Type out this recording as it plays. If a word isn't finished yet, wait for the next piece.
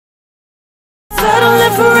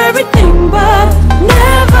for everything, but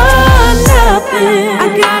never nothing.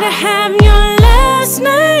 I gotta have your last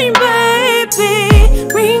name,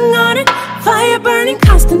 baby. Ring on it, fire burning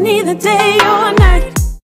constant, either day or night.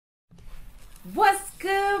 What's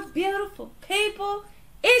good, beautiful people?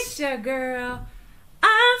 It's your girl.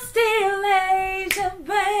 I'm still Asia,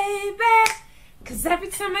 baby. Cause every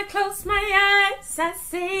time I close my eyes, I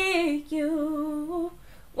see you.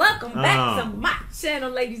 Welcome back to my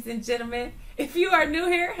channel, ladies and gentlemen. If you are new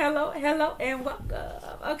here, hello, and welcome.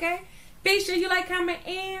 Okay? Be sure you like, comment,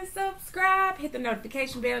 and subscribe. Hit the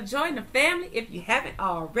notification bell. Join the family if you haven't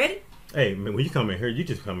already. Hey, man, when you come in here, you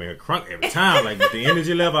just come in here crunk every time. Like the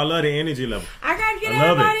energy level, I love the energy level. I gotta get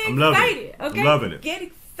everybody excited. Okay? I'm loving it. Get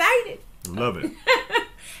excited. I'm loving it.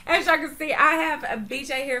 As y'all can see, I have a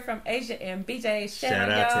BJ here from Asia and BJ's channel.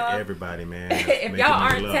 Shout out to everybody, man. If y'all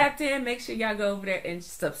aren't tapped in, make sure y'all go over there and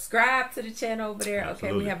subscribe to the channel over there. Absolutely.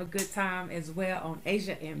 Okay, we have a good time as well on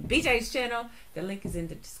Asia and BJ's channel. The link is in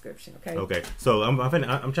the description. Okay. Okay. So I'm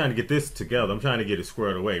trying to get this together. I'm trying to get it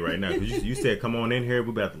squared away right now. Cause you said come on in here. We're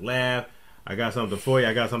about to laugh. I got something for you.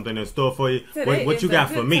 I got something in store for you. What you got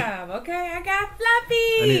for me? Okay, I got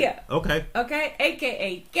Fluffy. Okay. Okay,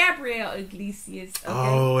 aka Gabriel Iglesias. Okay?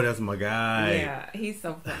 Oh, that's my guy. Yeah, he's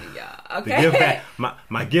so funny, y'all. The Okay. gift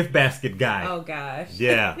my gift basket guy. Oh gosh.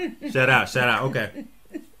 Yeah. Shout out. Okay.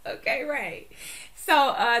 Okay, right.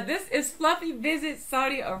 So this is Fluffy visits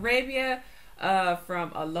Saudi Arabia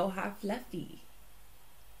from Aloha Fluffy.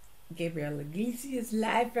 Gabriel Iglesias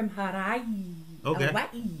live from Hawaii.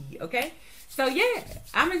 Okay. So yeah,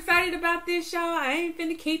 I'm excited about this, y'all. I ain't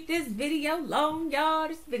finna keep this video long, y'all.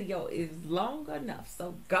 This video is long enough.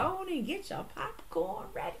 So go on and get your popcorn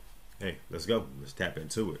ready. Hey, let's go. Let's tap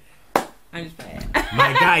into it. I'm just playing.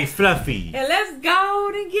 My guy Fluffy. And let's go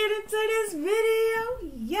on and get into this video,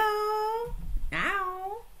 y'all.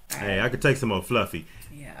 Now. Hey, I could take some more Fluffy.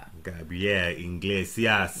 Yeah. Gabriel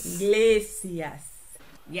Iglesias.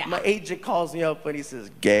 Yeah. My agent calls me up and he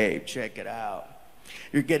says, Gabe, check it out.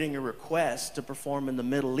 You're getting a request to perform in the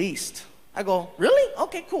Middle East. I go, really?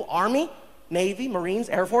 Okay, cool. Army, Navy, Marines,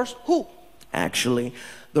 Air Force? Who? Actually,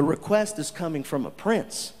 the request is coming from a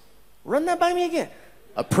prince. Run that by me again.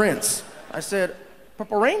 A prince. I said,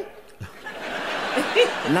 Purple Rain?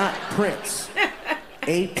 Not Prince.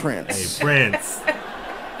 A prince. A prince.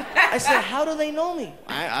 I said, how do they know me?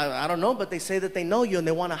 I don't know, but they say that they know you and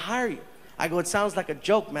they want to hire you. I go, it sounds like a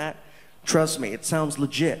joke, Matt. Trust me, it sounds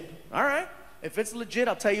legit. All right, if it's legit,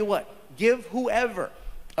 I'll tell you what. Give whoever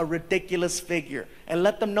a ridiculous figure and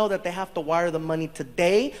let them know that they have to wire the money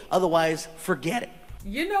today, otherwise forget it.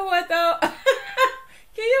 You know what though? Can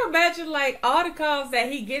you imagine like all the calls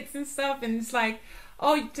that he gets and stuff, and it's like,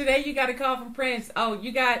 oh, today you got a call from Prince. Oh,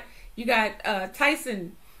 you got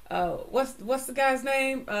Tyson. What's the guy's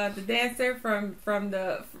name? The dancer from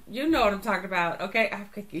the, you know what I'm talking about, okay? I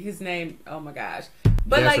forget his name. Oh my gosh!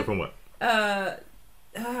 But dancer like from what?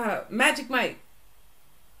 Magic Mike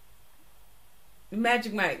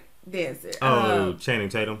dancer. Oh, Channing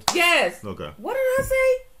Tatum. Yes. Okay. What did I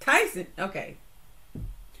say? Tyson. Okay.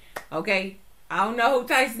 I don't know who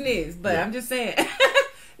Tyson is, but yeah. I'm just saying.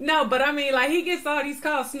 No, but I mean, like, he gets all these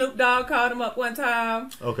calls. Snoop Dogg called him up one time.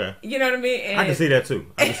 Okay. You know what I mean? And I can see that too.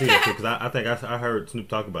 Because I think I heard Snoop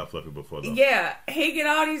talk about Fluffy before, though. Yeah, he get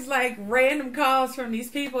all these, like, random calls from these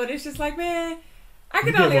people, and it's just like, man, I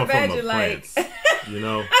can only imagine, like... you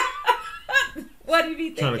know? What did he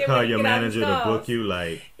think? Trying to call your manager to book you,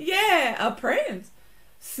 like... Yeah, a prince.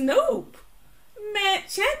 Snoop. Man,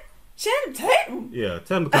 Channing Tatum. Yeah,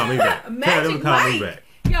 tell him to call me back. Tell him to call me back.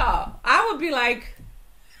 Y'all, I would be like...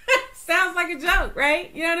 Sounds like a joke,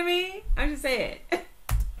 right? You know what I mean? I'm just saying.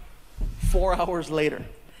 4 hours later,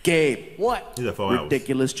 Gabe, what? He's at 4 hours.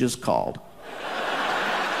 Ridiculous just called.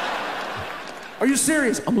 Are you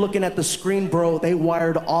serious? I'm looking at the screen, bro. They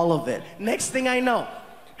wired all of it. Next thing I know.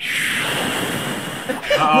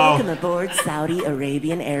 Welcome aboard Saudi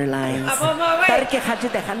Arabian Airlines. I'm on my way.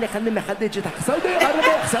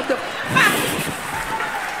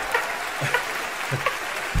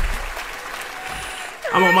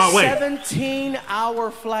 I'm on my way.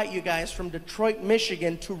 17-hour flight, you guys, from Detroit,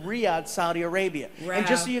 Michigan to Riyadh, Saudi Arabia. Wow. And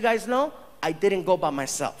just so you guys know, I didn't go by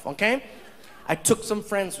myself, okay? I took some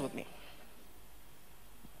friends with me.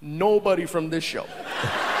 Nobody from this show.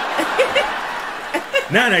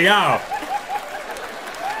 None of y'all.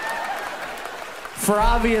 For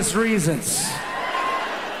obvious reasons.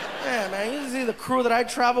 Yeah, man, you see the crew that I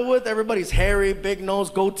travel with, everybody's hairy, big nose,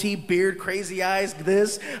 goatee, beard, crazy eyes,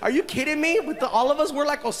 this. Are you kidding me? With all of us, we're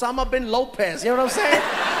like Osama bin Lopez, you know what I'm saying?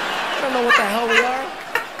 I don't know what the hell we are.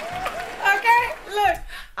 Okay, look,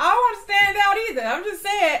 I don't want to stand out either, I'm just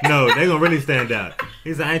saying. No, they're gonna really stand out.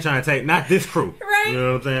 He said, I ain't trying to take, not this crew. Right. You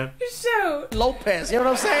know what I'm saying? Sure. Lopez, you know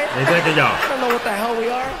what I'm saying? Ain't taking y'all. I don't know what the hell we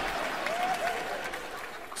are.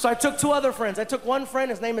 So I took two other friends. I took one friend,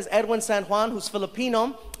 his name is Edwin San Juan, who's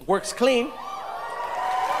Filipino, works clean.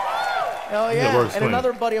 Hell yeah. Works and clean.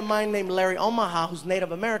 another buddy of mine named Larry Omaha, who's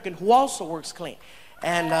Native American, who also works clean.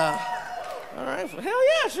 And, all right, hell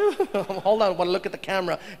yeah, sure. Hold on, I want to look at the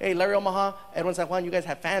camera. Hey, Larry Omaha, Edwin San Juan, you guys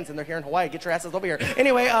have fans and they're here in Hawaii. Get your asses over here.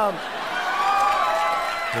 Anyway,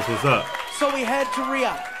 That's what's up. so we head to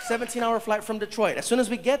Riyadh, 17-hour flight from Detroit. As soon as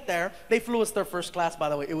we get there, they flew us their first class, by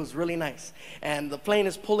the way. It was really nice. And the plane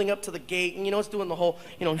is pulling up to the gate, and you know, it's doing the whole,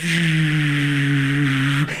 you know,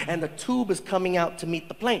 and the tube is coming out to meet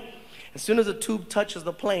the plane. As soon as the tube touches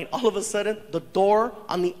the plane, all of a sudden, the door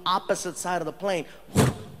on the opposite side of the plane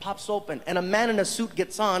pops open, and a man in a suit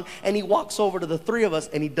gets on, and he walks over to the three of us,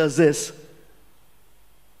 and he does this.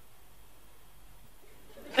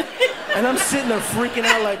 And I'm sitting there freaking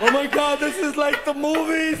out like, oh my God, this is like the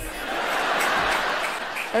movies.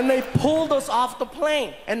 And they pulled us off the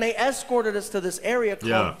plane, and they escorted us to this area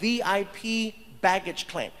called VIP baggage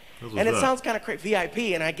claim. And it sounds kind of crazy, VIP,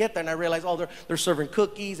 and I get there and I realize, oh, they're serving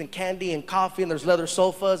cookies and candy and coffee, and there's leather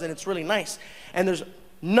sofas, and it's really nice. And there's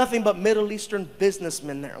nothing but Middle Eastern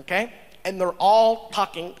businessmen there, okay? And they're all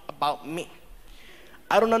talking about me.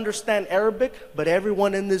 I don't understand Arabic, but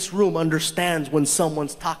everyone in this room understands when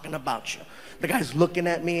someone's talking about you. The guy's looking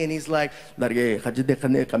at me and he's like, I'm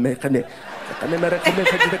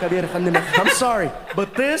sorry,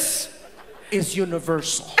 but this is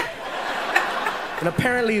universal. And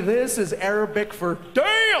apparently this is Arabic for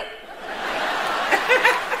damn.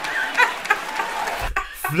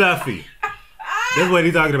 Fluffy. That's what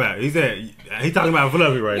he's talking about. He said, he's talking about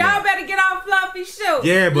Fluffy right now. Y'all better get off Fluffy's shoe.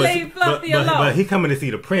 Yeah, Leave Fluffy alone. But he coming to see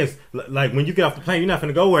the prince. Like, when you get off the plane, you're not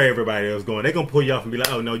finna go where everybody else going. They gonna pull you off and be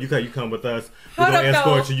like, oh, no, you come with us. We're gonna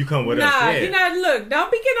escort you. You come with us. Nah, Yeah. you know, look,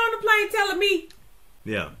 don't be getting on the plane telling me.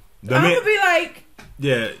 Yeah. I'm gonna be like,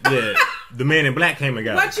 yeah. The man in black came and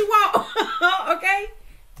got what you want? Okay?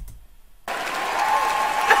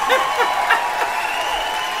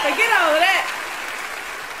 Forget all of that.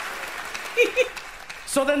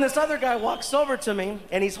 So then this other guy walks over to me,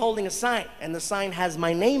 and he's holding a sign, and the sign has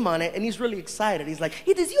my name on it, and he's really excited. He's like,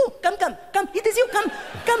 it is you, come, it is you, come,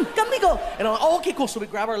 we go. And I'm like, oh, okay, cool. So we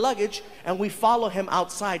grab our luggage, and we follow him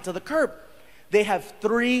outside to the curb. They have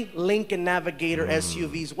 3 Lincoln Navigator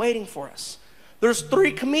SUVs waiting for us. There's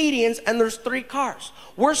 3 comedians, and there's 3 cars.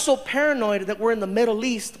 We're so paranoid that we're in the Middle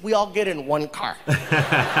East, we all get in one car.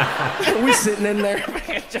 We sitting in there.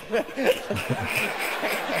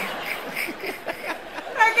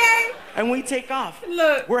 Okay? And we take off.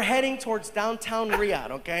 Look. We're heading towards downtown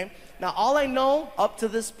Riyadh, okay? Now, all I know up to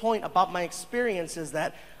this point about my experience is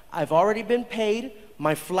that I've already been paid,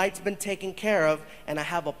 my flight's been taken care of, and I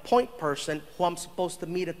have a point person who I'm supposed to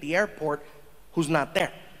meet at the airport who's not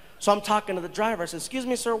there. So I'm talking to the driver. I said, excuse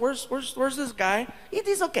me, sir, where's this guy? It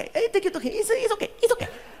is okay. Hey, take it to him. It's okay. It's okay.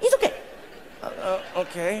 It's okay.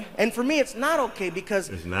 Okay. And for me, it's not okay because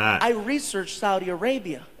It's not. I researched Saudi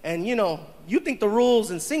Arabia. And, you know, you think the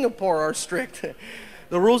rules in Singapore are strict.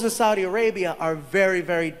 The rules in Saudi Arabia are very,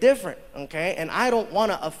 very different, okay? And I don't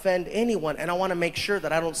want to offend anyone, and I want to make sure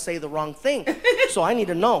that I don't say the wrong thing. So I need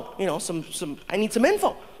to know, you know, I need some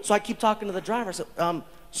info. So I keep talking to the driver. I said,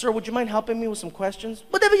 sir, would you mind helping me with some questions?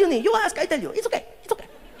 Whatever you need, you ask, I tell you. It's okay. It's okay.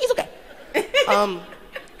 It's okay.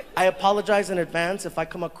 I apologize in advance if I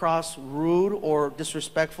come across rude or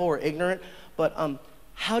disrespectful or ignorant, but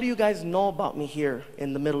how do you guys know about me here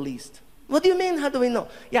in the Middle East? What do you mean, how do we know?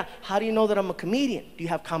 Yeah, how do you know that I'm a comedian? Do you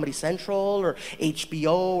have Comedy Central or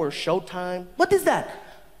HBO or Showtime? What is that?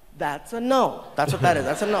 That's a no. That's what that is.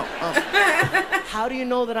 That's a no. How do you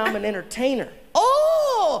know that I'm an entertainer?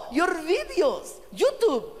 Oh, your videos.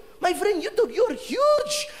 YouTube. My friend, YouTube, you're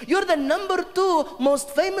huge. You're the #2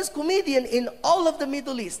 most famous comedian in all of the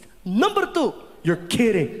Middle East. #2. You're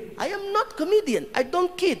kidding. I am not comedian. I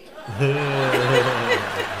don't kid.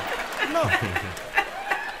 No.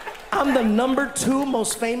 I'm the #2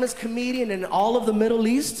 most famous comedian in all of the Middle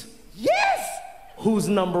East? Yes! Who's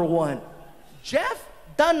 #1? Jeff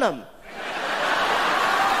Dunham.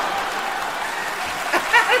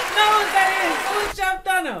 Know what that is? Who's Jeff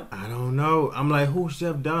Dunham? I don't know. I'm like, who's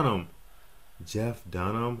Jeff Dunham? Jeff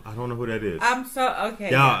Dunham? I don't know who that is. I'm so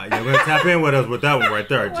okay. Y'all, we're gonna tap in with us with that one right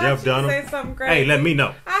there. Why Jeff don't you Dunham. say something crazy? Hey, let me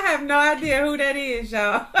know. I have no idea who that is,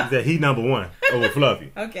 y'all. He said he #1 over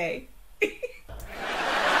Fluffy. Okay.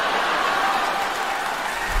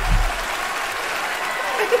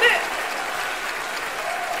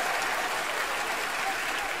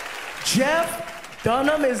 Jeff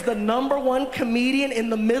Dunham is the #1 comedian in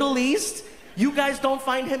the Middle East. You guys don't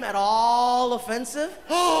find him at all offensive?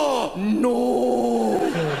 Oh,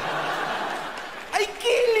 no. I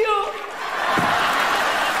kill you.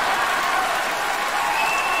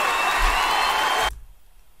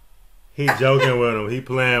 He joking with him. He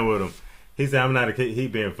playing with him. He said, I'm not a kid. He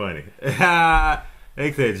being funny.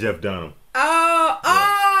 They said Jeff Dunham.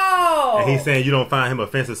 Oh. And he's saying you don't find him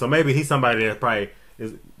offensive. So maybe he's somebody that probably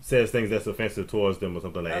says things that's offensive towards them or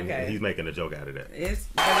something like that. And he's making a joke out of that. Is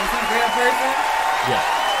he a real person? Yeah.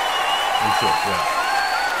 I'm sure, yeah.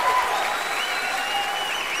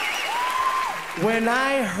 When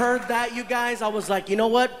I heard that, you guys, I was like, you know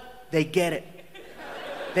what? They get it.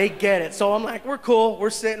 They get it. So I'm like, we're cool. We're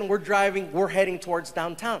sitting, we're driving, we're heading towards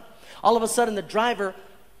downtown. All of a sudden, the driver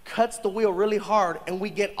cuts the wheel really hard, and we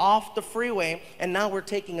get off the freeway, and now we're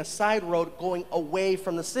taking a side road going away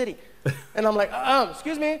from the city. And I'm like,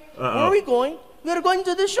 excuse me, where are we going? We're going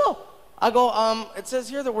to the show. I go, it says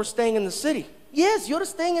here that we're staying in the city. Yes, you're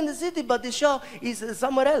staying in the city, but the show is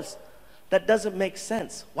somewhere else. That doesn't make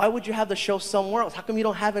sense. Why would you have the show somewhere else? How come you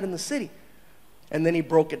don't have it in the city? And then he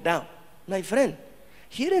broke it down. My friend,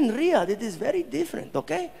 here in Riyadh, it is very different,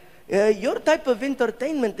 okay? Your type of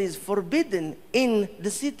entertainment is forbidden in the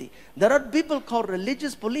city. There are people called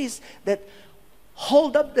religious police that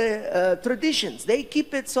hold up the traditions. They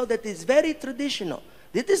keep it so that it's very traditional.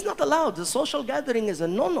 It is not allowed. The social gathering is a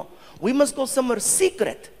no-no. We must go somewhere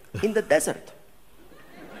secret in the desert.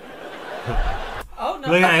 Oh,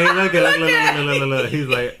 no. Look, he's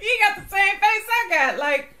like... You got the same face I got.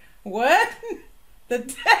 Like, what?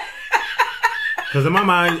 Because in my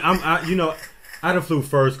mind, I done flew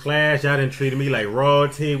first class. Y'all done treated me like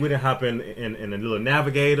royalty. We done hop in the little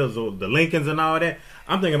navigators or the Lincolns and all that.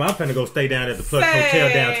 I'm thinking I'm finna go stay down at the Plush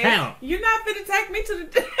Hotel downtown. You're not finna take me to the...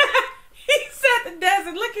 He said the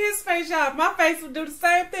desert. Look at his face, y'all. My face would do the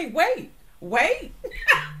same thing. Wait.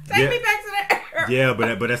 Take me back to that era. Yeah,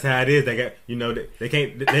 but that's how it is. They got, they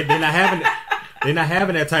can't. They're not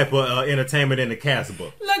having that type of entertainment in the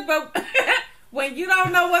castle. Look, but when you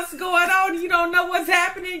don't know what's going on, you don't know what's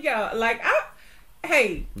happening, y'all. Like,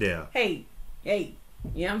 hey. You know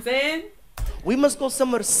what I'm saying? We must go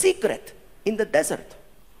somewhere secret in the desert.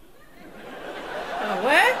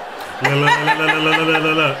 What? Look.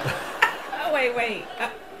 Oh, wait.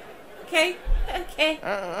 Okay. All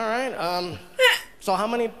right. So how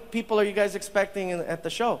many people are you guys expecting at the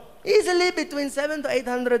show? Easily between 700 to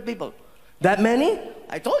 800 people. That many?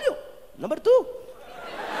 I told you. Number 2.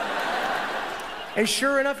 And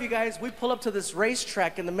sure enough, you guys, we pull up to this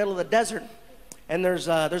racetrack in the middle of the desert, and there's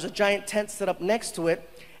a giant tent set up next to it,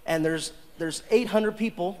 and there's 800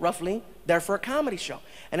 people roughly there for a comedy show.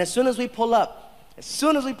 And as soon as we pull up,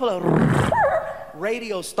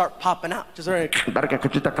 radios start popping out. Just and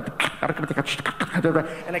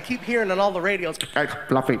I keep hearing on all the radios,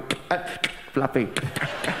 fluffy.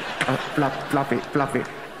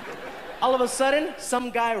 All of a sudden,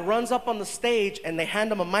 some guy runs up on the stage and they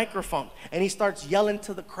hand him a microphone and he starts yelling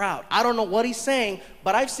to the crowd. I don't know what he's saying,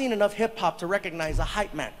 but I've seen enough hip hop to recognize a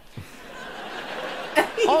hype man.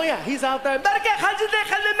 Oh yeah, he's out there.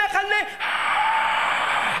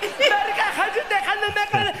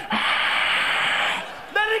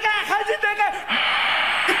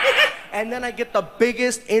 And then I get the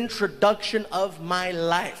biggest introduction of my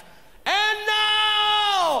life. And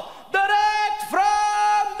now, direct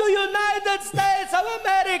from the United States of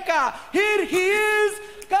America, here he is,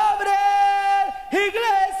 Gabriel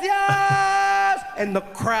Iglesias. And the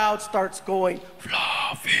crowd starts going,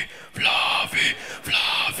 fluffy.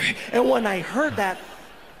 And when I heard that,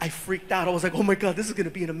 I freaked out. I was like, oh my God, this is gonna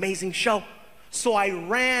be an amazing show. So I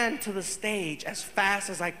ran to the stage as fast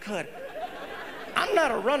as I could. I'm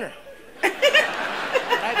not a runner.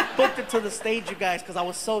 I booked it to the stage, you guys, because I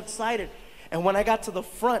was so excited. And when I got to the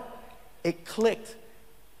front, it clicked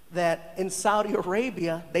that in Saudi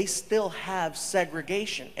Arabia, they still have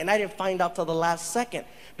segregation. And I didn't find out till the last second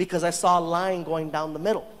because I saw a line going down the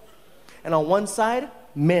middle. And on one side,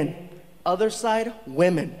 men. Other side,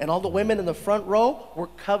 women. And all the women in the front row were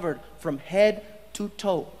covered from head to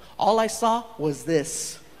toe. All I saw was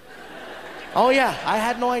this. Oh yeah, I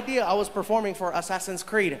had no idea I was performing for Assassin's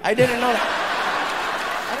Creed. I didn't know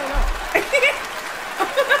that. I don't know.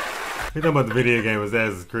 You talking about the video game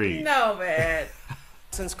Assassin's Creed? No, man.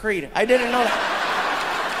 Assassin's Creed. I didn't know that.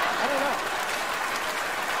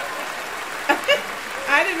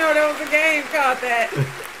 I didn't know there was a game called that.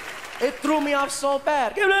 It threw me off so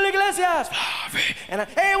bad. Gabriel Iglesias. And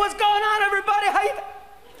hey, what's going on, everybody? How you?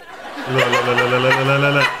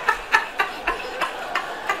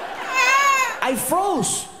 I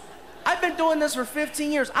froze. I I've been doing this for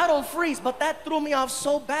 15 years. I don't freeze, but that threw me off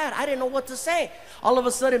so bad. I didn't know what to say. All of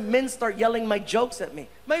a sudden, men start yelling my jokes at me.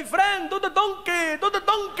 My friend, do the donkey, do the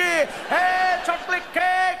donkey. Hey, chocolate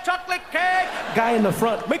cake, chocolate cake. Guy in the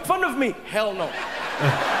front, make fun of me. Hell no. All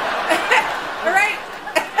right.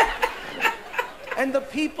 And the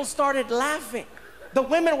people started laughing. The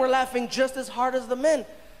women were laughing just as hard as the men.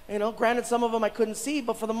 You know, granted, some of them I couldn't see,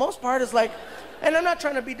 but for the most part, it's like, and I'm not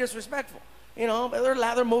trying to be disrespectful. You know, but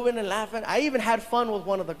they're moving and laughing. I even had fun with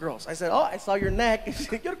one of the girls. I said, oh, I saw your neck. She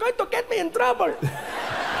said, you're going to get me in trouble.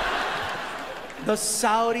 The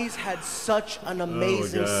Saudis had such an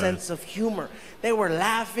amazing sense of humor. They were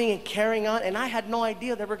laughing and carrying on, and I had no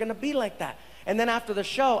idea they were going to be like that. And then after the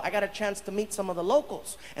show, I got a chance to meet some of the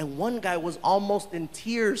locals. And one guy was almost in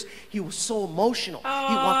tears. He was so emotional. Aww.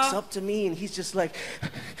 He walks up to me, and he's just like,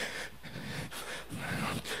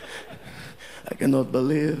 I cannot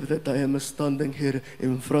believe that I am standing here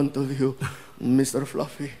in front of you, Mr.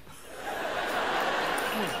 Fluffy.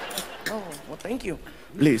 Oh, well, thank you.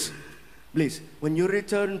 Please, when you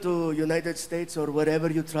return to United States or wherever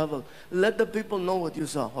you travel, let the people know what you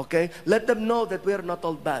saw, okay? Let them know that we are not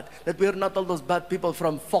all bad, that we are not all those bad people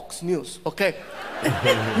from Fox News, okay?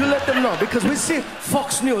 You let them know, because we see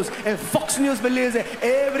Fox News, and Fox News believes that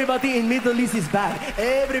everybody in Middle East is bad.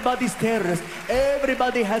 Everybody's terrorist.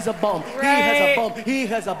 Everybody has a bomb. Right. He has a bomb. He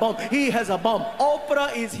has a bomb. He has a bomb.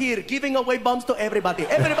 Oprah is here giving away bombs to everybody.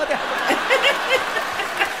 Everybody.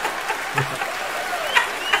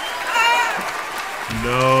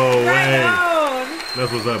 No way. Right on.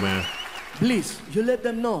 That's what's up, man. Please, you let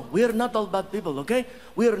them know. We are not all bad people, okay?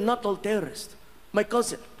 We are not all terrorists. My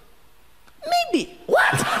cousin. Maybe.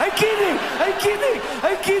 What? I'm kidding. I'm kidding.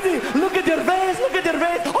 I'm kidding. Look at your face. Look at your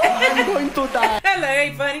face. Oh, I'm going to die. Hello,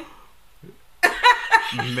 ain't funny.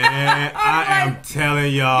 Man, I am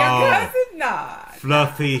telling y'all. Your cousin? Nah.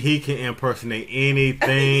 Fluffy, he can impersonate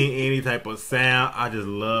anything, any type of sound. I just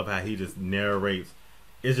love how he just narrates.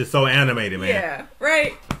 It's just so animated, man. Yeah,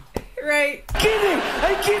 right. Right. Kidding.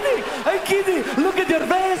 I'm kidding. I'm kidding. Look at your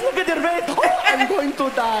face. Look at your face. Oh, I'm going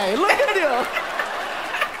to die. Look at you.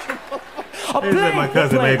 He's like my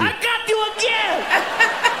cousin, maybe. I got you again.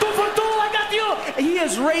 2 for 2. I got you. He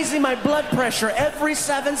is raising my blood pressure every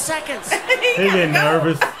 7 seconds. He getting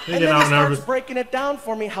nervous. He And getting then all he nervous. starts breaking it down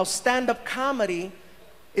for me how stand-up comedy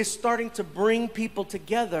is starting to bring people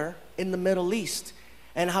together in the Middle East.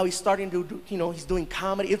 And how he's starting to do, you know, he's doing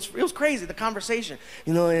comedy. It was crazy, the conversation.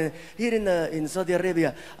 You know, here in Saudi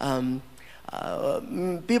Arabia,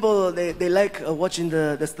 people, they like watching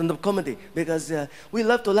the stand-up comedy because we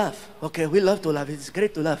love to laugh, okay? We love to laugh. It's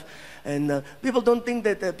great to laugh. And people don't think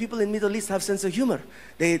that people in Middle East have sense of humor.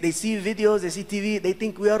 They see videos, they see TV, they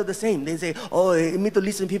think we are the same. They say, oh, Middle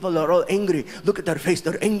Eastern people are all angry. Look at their face,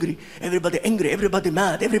 they're angry. Everybody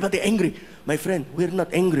mad, everybody angry. My friend, we're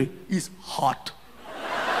not angry. It's hot.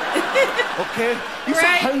 Okay? It's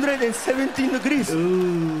Right. 117 degrees.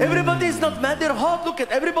 Ooh. Everybody is not mad, they're hot. Look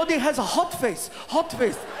at everybody has a hot face. Hot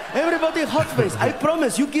face. Everybody hot face. I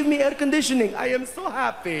promise, you give me air conditioning. I am so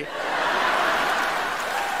happy.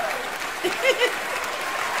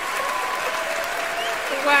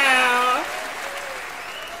 Wow.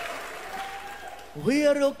 We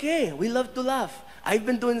are okay. We love to laugh. I've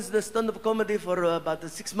been doing the stand-up comedy for about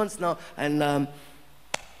 6 months now, and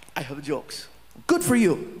I have jokes. Good for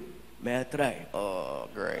you. May I try? Oh,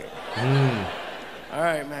 great. All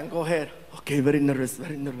right, man, go ahead. Okay, very nervous,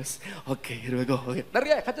 very nervous. Okay, here we go. Okay,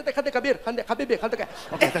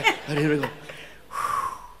 okay, here we go.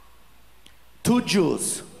 2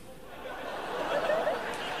 Jews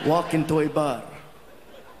walk into a bar.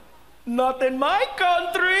 Not in my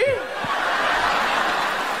country.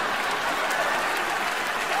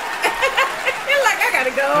 You're like, I gotta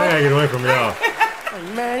go. I gotta get away from y'all.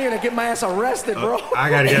 Man, you're gonna get my ass arrested, bro. I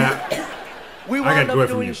gotta get out. We I gotta wound get away up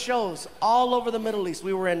from doing you. shows all over the Middle East.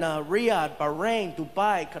 We were in Riyadh, Bahrain,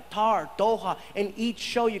 Dubai, Qatar, Doha, and each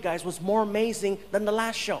show, you guys, was more amazing than the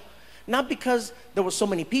last show. Not because there were so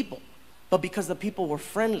many people, but because the people were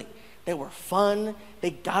friendly. They were fun.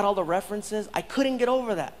 They got all the references. I couldn't get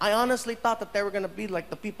over that. I honestly thought that they were gonna be like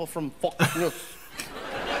the people from Fox News.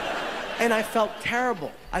 And I felt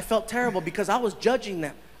terrible. I felt terrible because I was judging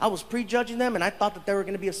them. I was prejudging them, and I thought that they were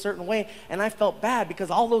going to be a certain way, and I felt bad because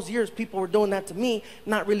all those years people were doing that to me,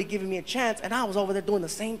 not really giving me a chance, and I was over there doing the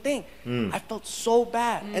same thing. I felt so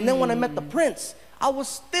bad. And then when I met the prince, I was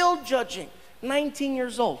still judging. 19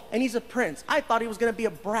 years old, and he's a prince. I thought he was going to be a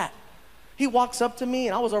brat. He walks up to me,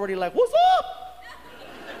 and I was already like, what's up?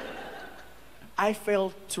 I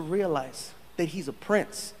failed to realize that he's a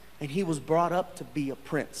prince, and he was brought up to be a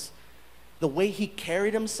prince. The way he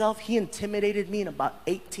carried himself, he intimidated me in about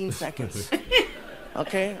 18 seconds.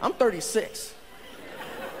 Okay? I'm 36.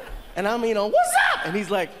 And I'm, what's up? And he's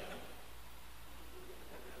like,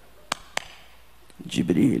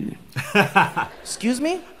 Gabriel. Excuse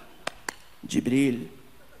me? Gabriel.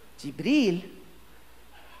 Gabriel?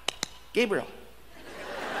 Gabriel.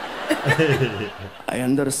 I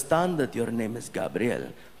understand that your name is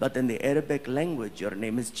Gabriel, but in the Arabic language, your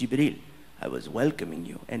name is Gabriel. I was welcoming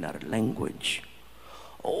you in our language.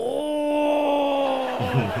 Oh!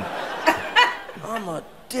 I'm a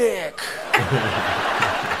dick.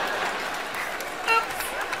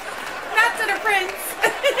 Not to the prince.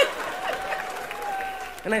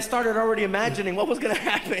 And I started already imagining what was going to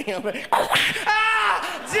happen. I'm like,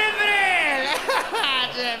 Gabriel!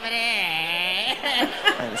 Gabriel!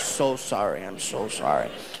 I'm so sorry. I'm so sorry.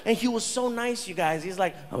 And he was so nice, you guys. He's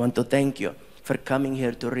like, I want to thank you for coming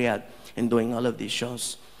here to Riyadh and doing all of these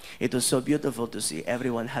shows. It was so beautiful to see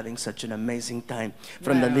everyone having such an amazing time,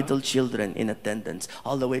 from the little children in attendance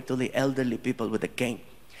all the way to the elderly people with a cane.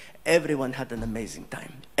 Everyone had an amazing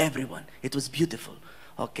time. Everyone. It was beautiful.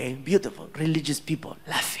 Okay? Beautiful. Religious people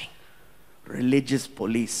laughing. Religious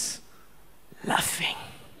police laughing.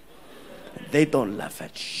 They don't laugh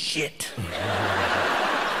at shit.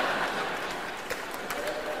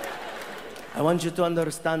 I want you to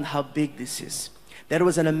understand how big this is. There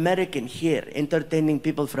was an American here entertaining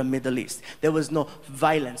people from Middle East. There was no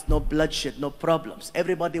violence, no bloodshed, no problems.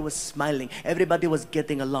 Everybody was smiling. Everybody was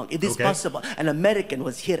getting along. It is possible. An American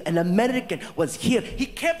was here. An American was here. He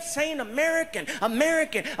kept saying American,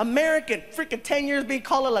 American, American. Freaking 10 years being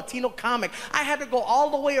called a Latino comic. I had to go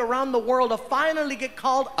all the way around the world to finally get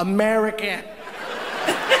called American.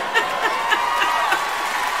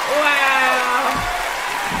 Wow.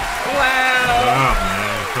 Wow. Wow,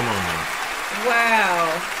 man. Come on, man.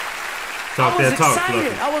 Wow. Talk I was that talk,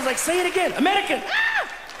 excited. Fluffy. I was like, say it again, American. Ah!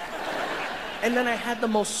 And then I had the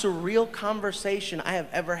most surreal conversation I have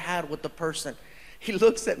ever had with the person. He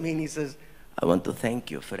looks at me and he says, I want to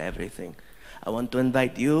thank you for everything. I want to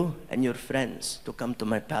invite you and your friends to come to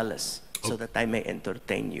my palace so that I may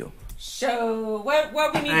entertain you. So, where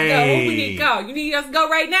we need to go? Who we need to go? You need us to go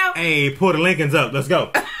right now? Hey, pull the Lincolns up. Let's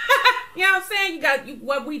go. You know what I'm saying? You got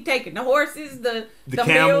what we taking? The horses, the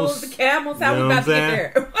camels. mules, the camels. How You know we about to what I'm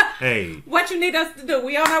get there? Hey. What you need us to do?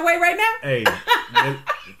 We on our way right now? Hey.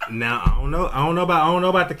 Now I don't know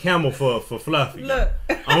about the camel for Fluffy. Look.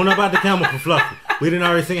 I don't know about the camel for Fluffy. We didn't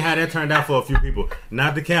already see how that turned out for a few people.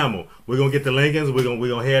 Not the camel. We're gonna get the Lincolns. We're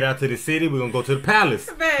gonna head out to the city. We're gonna go to the palace.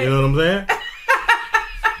 Man. You know what I'm saying?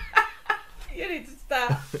 You need to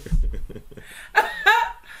stop.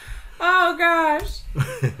 Oh gosh.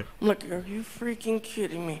 I'm like, are you freaking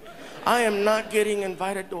kidding me? I am not getting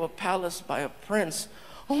invited to a palace by a prince.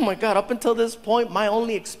 Oh my God, up until this point, my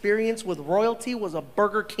only experience with royalty was a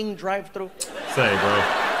Burger King drive-thru. Say, bro.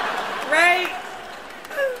 Right?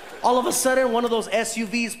 All of a sudden, one of those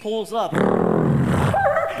SUVs pulls up. And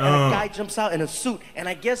a guy jumps out in a suit. And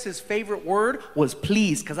I guess his favorite word was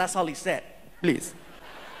please, because that's all he said. Please.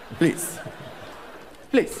 Please.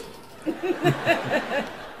 Please.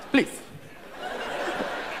 Please.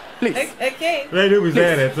 Please. Okay. They knew we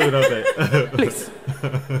said that too, don't they? Please.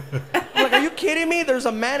 I'm like, are you kidding me? There's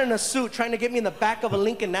a man in a suit trying to get me in the back of a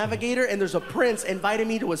Lincoln Navigator, and there's a prince inviting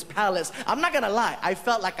me to his palace. I'm not gonna lie, I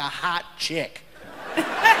felt like a hot chick.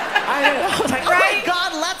 I was like, oh my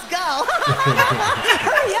God, let's go.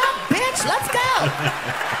 Hurry up, bitch, let's go.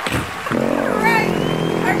 Right.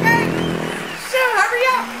 Okay. Sure, hurry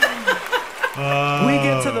up. We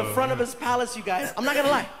get to the front of his palace, you guys. I'm not gonna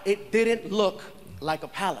lie, it didn't look like a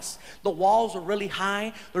palace. The walls are really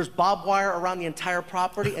high. There's barbed wire around the entire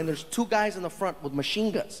property, and there's two guys in the front with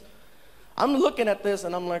machine guns. I'm looking at this,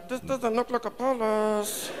 and I'm like, this doesn't look like a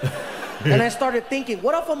palace. And I started thinking,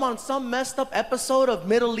 what if I'm on some messed up episode of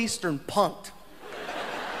Middle Eastern Punked?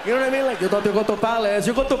 You know what I mean? Like, you don't go to palace,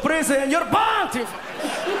 you go to prison, you're punked!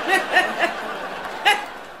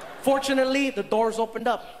 Fortunately, the doors opened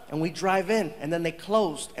up, and we drive in, and then they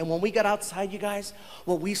closed. And when we got outside, you guys,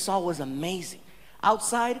 what we saw was amazing.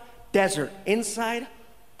 Outside, desert. Inside,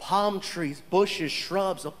 palm trees, bushes,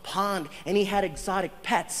 shrubs, a pond, and he had exotic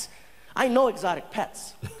pets. I know exotic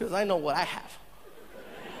pets, because I know what I have.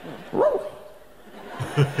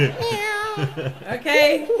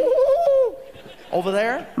 Okay. Over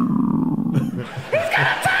there. He's got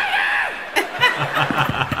a tiger!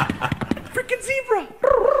 Freaking zebra.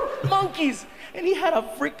 Monkeys. And he had a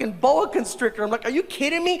freaking boa constrictor. I'm like, are you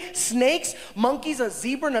kidding me? Snakes, monkeys, a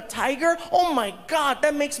zebra, and a tiger? Oh my God,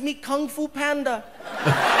 that makes me Kung Fu Panda.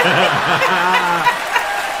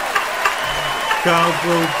 Kung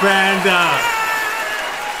Fu Panda.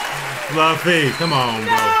 Fluffy, come on,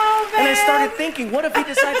 bro. And I started thinking, what if he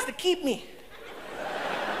decides to keep me?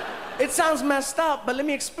 It sounds messed up, but let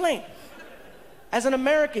me explain. As an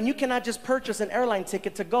American, you cannot just purchase an airline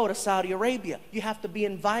ticket to go to Saudi Arabia. You have to be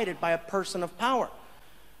invited by a person of power.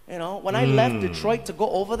 You know, when I left Detroit to go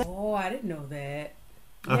over there. Oh, I didn't know that.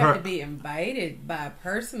 You have to be invited by a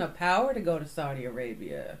person of power to go to Saudi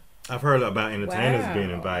Arabia. I've heard about entertainers being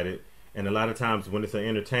invited. And a lot of times when it's an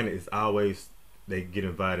entertainer, it's always, they get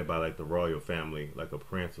invited by like the royal family, like a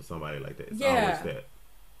prince or somebody like that. It's always that.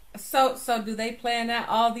 So do they plan out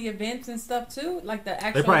all the events and stuff too? Like the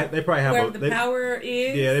actual they probably have where the power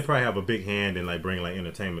is. Yeah, they probably have a big hand in like bringing like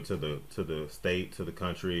entertainment to the state, to the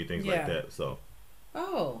country, things like that. So.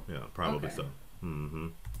 Oh. Yeah, probably so. Mm-hmm.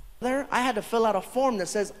 There, I had to fill out a form that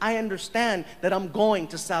says I understand that I'm going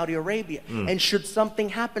to Saudi Arabia, and should something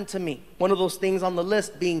happen to me, one of those things on the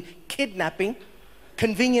list being kidnapping,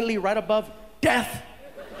 conveniently right above death.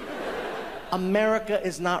 America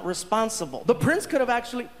is not responsible. The prince could have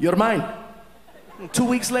actually, you're mine. 2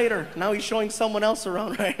 weeks later, now he's showing someone else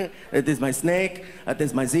around, right? That is my snake, that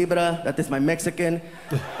is my zebra, that is my Mexican,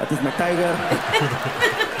 that is my tiger.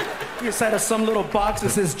 Inside of some little box that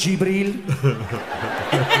says Gabriel.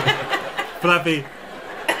 Fluffy.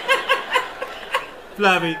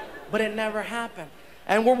 Fluffy. But it never happened.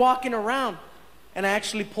 And we're walking around, and I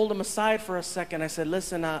actually pulled him aside for a second. I said,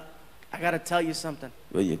 listen, I gotta tell you something.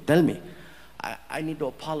 Well, you tell me. I need to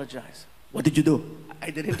apologize. What did you do? I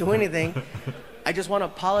didn't do anything. I just want to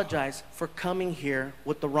apologize for coming here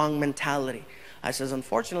with the wrong mentality. I says,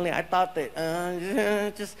 unfortunately, I thought that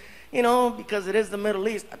just, you know, because it is the Middle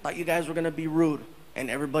East, I thought you guys were going to be rude.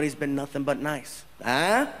 And everybody's been nothing but nice.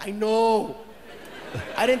 Huh? I know.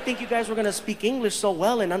 I didn't think you guys were going to speak English so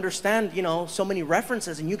well and understand, you know, so many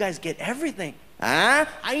references, and you guys get everything. Huh?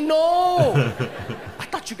 I know. I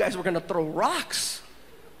thought you guys were going to throw rocks.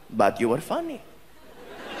 But you were funny.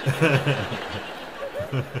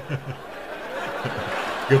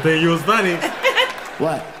 Good thing you was funny.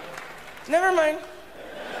 What? Never mind.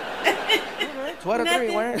 2 out of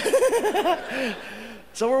 3, right?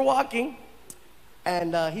 So we're walking,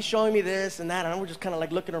 and he's showing me this and that, and we're just kind of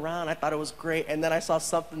like looking around. I thought it was great, and then I saw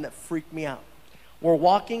something that freaked me out. We're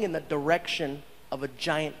walking in the direction of a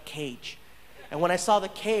giant cage, and when I saw the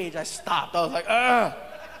cage, I stopped. I was like, ugh.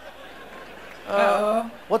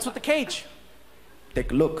 What's with the cage?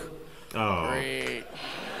 Take a look. Oh. Great.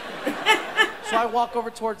 So I walk over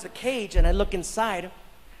towards the cage, and I look inside,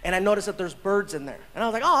 and I notice that there's birds in there. And I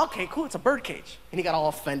was like, oh, okay, cool, it's a bird cage. And he got all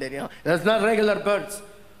offended, you know. That's not regular birds.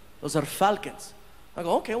 Those are falcons. I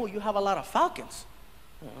go, okay, well, you have a lot of falcons.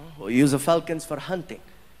 We use the falcons for hunting.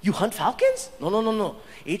 You hunt falcons? No.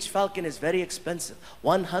 Each falcon is very expensive.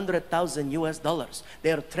 100,000 US dollars.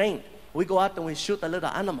 They are trained. We go out and we shoot a little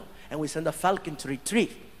animal, and we send a falcon to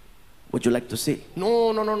retrieve. Would you like to see?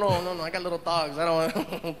 No. I got little dogs. I don't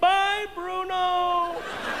want. Bye, Bruno.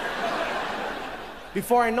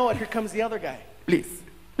 Before I know it, here comes the other guy. Please.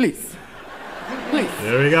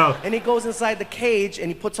 There we go. And he goes inside the cage, and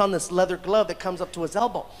he puts on this leather glove that comes up to his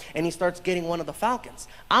elbow, and he starts getting one of the falcons.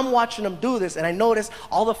 I'm watching him do this, and I notice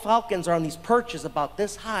all the falcons are on these perches about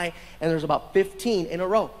this high, and there's about 15 in a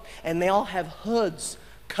row, and they all have hoods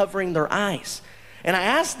covering their eyes. And I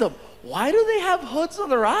asked them, why do they have hoods on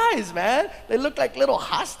their eyes, man? They look like little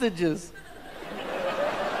hostages.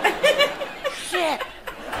 Shit.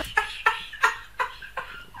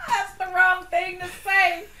 That's the wrong thing to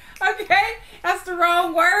say. Okay? That's the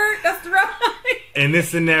wrong word. That's the wrong In this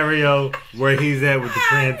scenario where he's at with the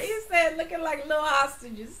prince, he said looking like little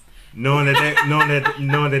hostages. knowing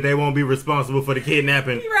that they won't be responsible for the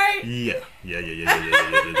kidnapping. Right. Yeah.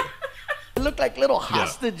 They look like little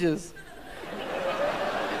hostages.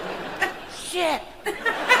 Shit.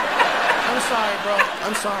 I'm sorry, bro.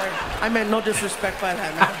 I'm sorry. I meant no disrespect by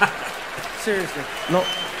that, man. Seriously. No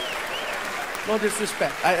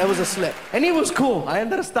disrespect. It was a slip. And he was cool. I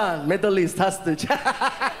understand. Middle East hostage.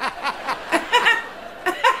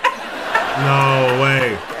 No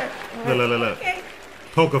way. Look. Okay.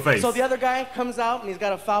 Poker face. So the other guy comes out, and he's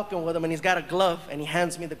got a falcon with him, and he's got a glove, and he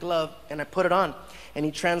hands me the glove, and I put it on, and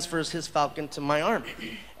he transfers his falcon to my arm.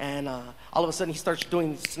 And all of a sudden, he starts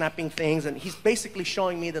doing snapping things, and he's basically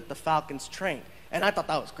showing me that the falcon's trained. And I thought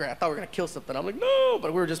that was great. I thought we were going to kill something. I'm like, no,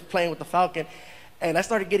 but we were just playing with the falcon. And I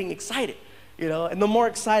started getting excited, you know. And the more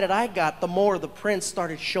excited I got, the more the prince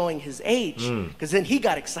started showing his age. Because then he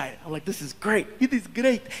got excited. I'm like, this is great. It is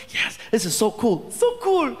great. Yes, this is so cool. So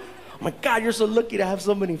cool. Oh my God, you're so lucky to have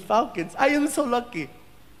so many falcons. I am so lucky.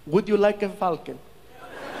 Would you like a falcon?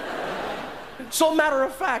 So matter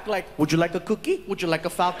of fact, like, would you like a cookie? Would you like a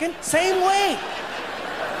falcon? Same way.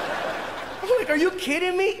 I'm like, are you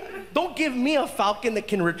kidding me? Don't give me a falcon that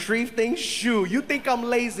can retrieve things. Shoo, you think I'm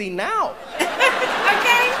lazy now?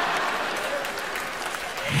 Okay.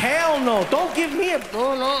 Hell no. Don't give me a...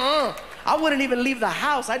 I wouldn't even leave the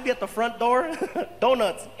house. I'd be at the front door.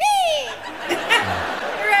 Donuts.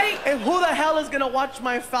 Right. And who the hell is gonna watch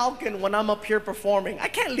my falcon when I'm up here performing? I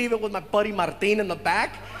can't leave it with my buddy Martin in the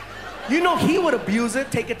back. You know he would abuse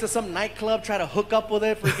it, take it to some nightclub, try to hook up with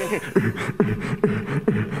it. Freaking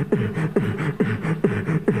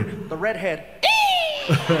the redhead.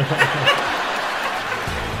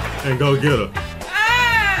 And go get her.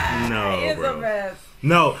 Ah, No, he is bro. a mess.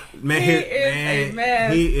 No, man, He is a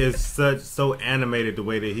mess. he is so animated the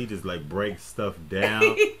way that he just like breaks stuff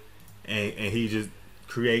down, and he just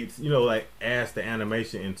creates, you know, like adds the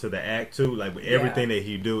animation into the act too. Like everything that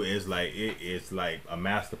he do is like it's like a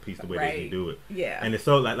masterpiece the way that he do it. Yeah, and it's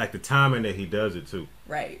so like the timing that he does it too.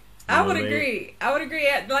 Right. You know I would what I mean? agree. I would agree.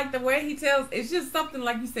 Like the way he tells, it's just something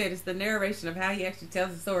like you said. It's the narration of how he actually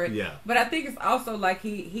tells the story. Yeah. But I think it's also like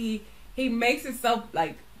he makes it so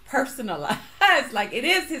like personalized. Like it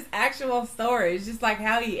is his actual story. It's just like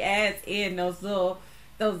how he adds in those little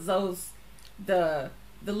the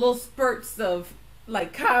little spurts of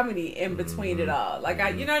like comedy in between it all. Like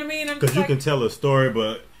you know what I mean? Because you can tell a story,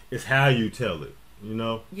 but it's how you tell it. You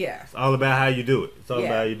know. Yeah. It's all about how you do it. It's all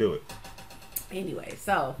about how you do it. Anyway,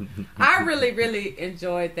 so I really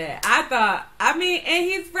enjoyed that. I mean, and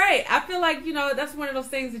he's great. I feel like, you know, that's one of those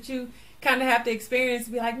things that you kind of have to experience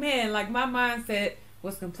to be like, man, like my mindset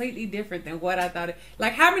was completely different than what I thought it.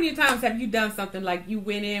 Like, how many times have you done something like you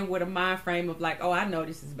went in with a mind frame of like, oh, I know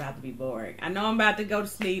this is about to be boring. I know I'm about to go to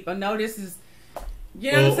sleep. I know this is,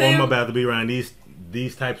 you know what I'm saying? Or I'm about to be around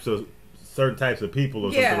these types of certain types of people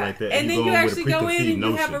or something like that. And then you actually go in and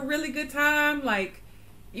notion. you have a really good time. Like,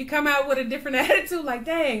 you come out with a different attitude. Like,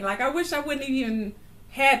 dang, like I wish I wouldn't even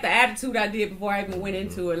had the attitude I did before I even went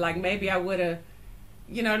into it. Like, maybe I would have,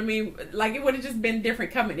 you know what I mean? Like, it would have just been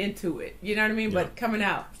different coming into it. You know what I mean? Yeah. But coming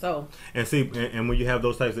out, so. And see, and when you have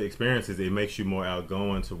those types of experiences, it makes you more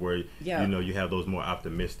outgoing to where, you know, you have those more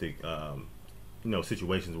optimistic, you know,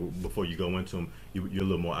 situations before you go into them. You're a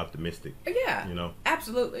little more optimistic. Yeah. You know?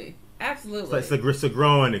 Absolutely. Absolutely. It's a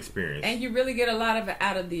growing experience. And you really get a lot of it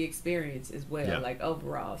out of the experience as well, like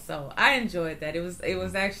overall. So I enjoyed that. It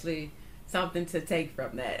was actually something to take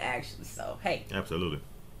from that, actually. So, hey. Absolutely.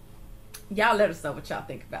 Y'all let us know what y'all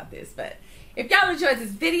think about this. But if y'all enjoyed this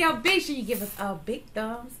video, be sure you give us a big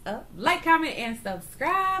thumbs up. Like, comment, and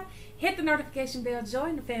subscribe. Hit the notification bell.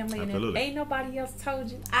 Join the family. Absolutely. And if ain't nobody else told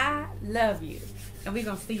you, I love you. And we're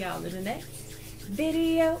going to see y'all in the next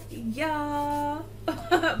video, y'all.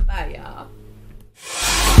 Bye, y'all.